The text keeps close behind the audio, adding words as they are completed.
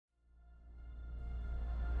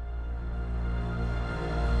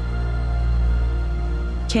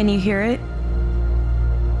Can you hear it?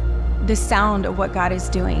 The sound of what God is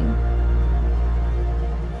doing.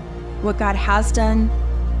 What God has done,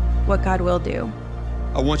 what God will do.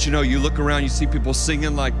 I want you to know, you look around, you see people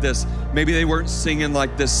singing like this. Maybe they weren't singing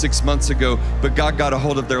like this 6 months ago, but God got a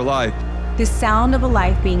hold of their life. The sound of a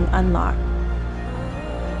life being unlocked.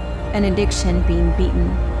 An addiction being beaten.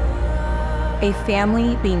 A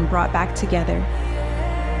family being brought back together.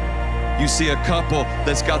 You see a couple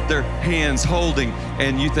that's got their hands holding,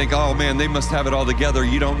 and you think, oh man, they must have it all together.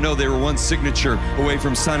 You don't know they were one signature away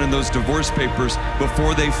from signing those divorce papers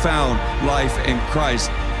before they found life in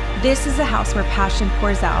Christ. This is a house where passion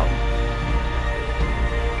pours out,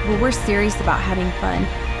 where we're serious about having fun,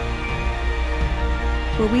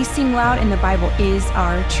 where we sing loud and the Bible is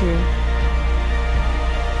our truth.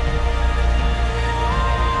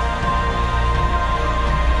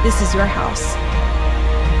 This is your house.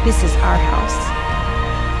 This is our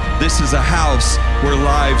house. This is a house where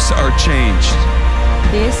lives are changed.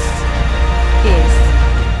 This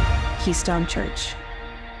is Keystone Church.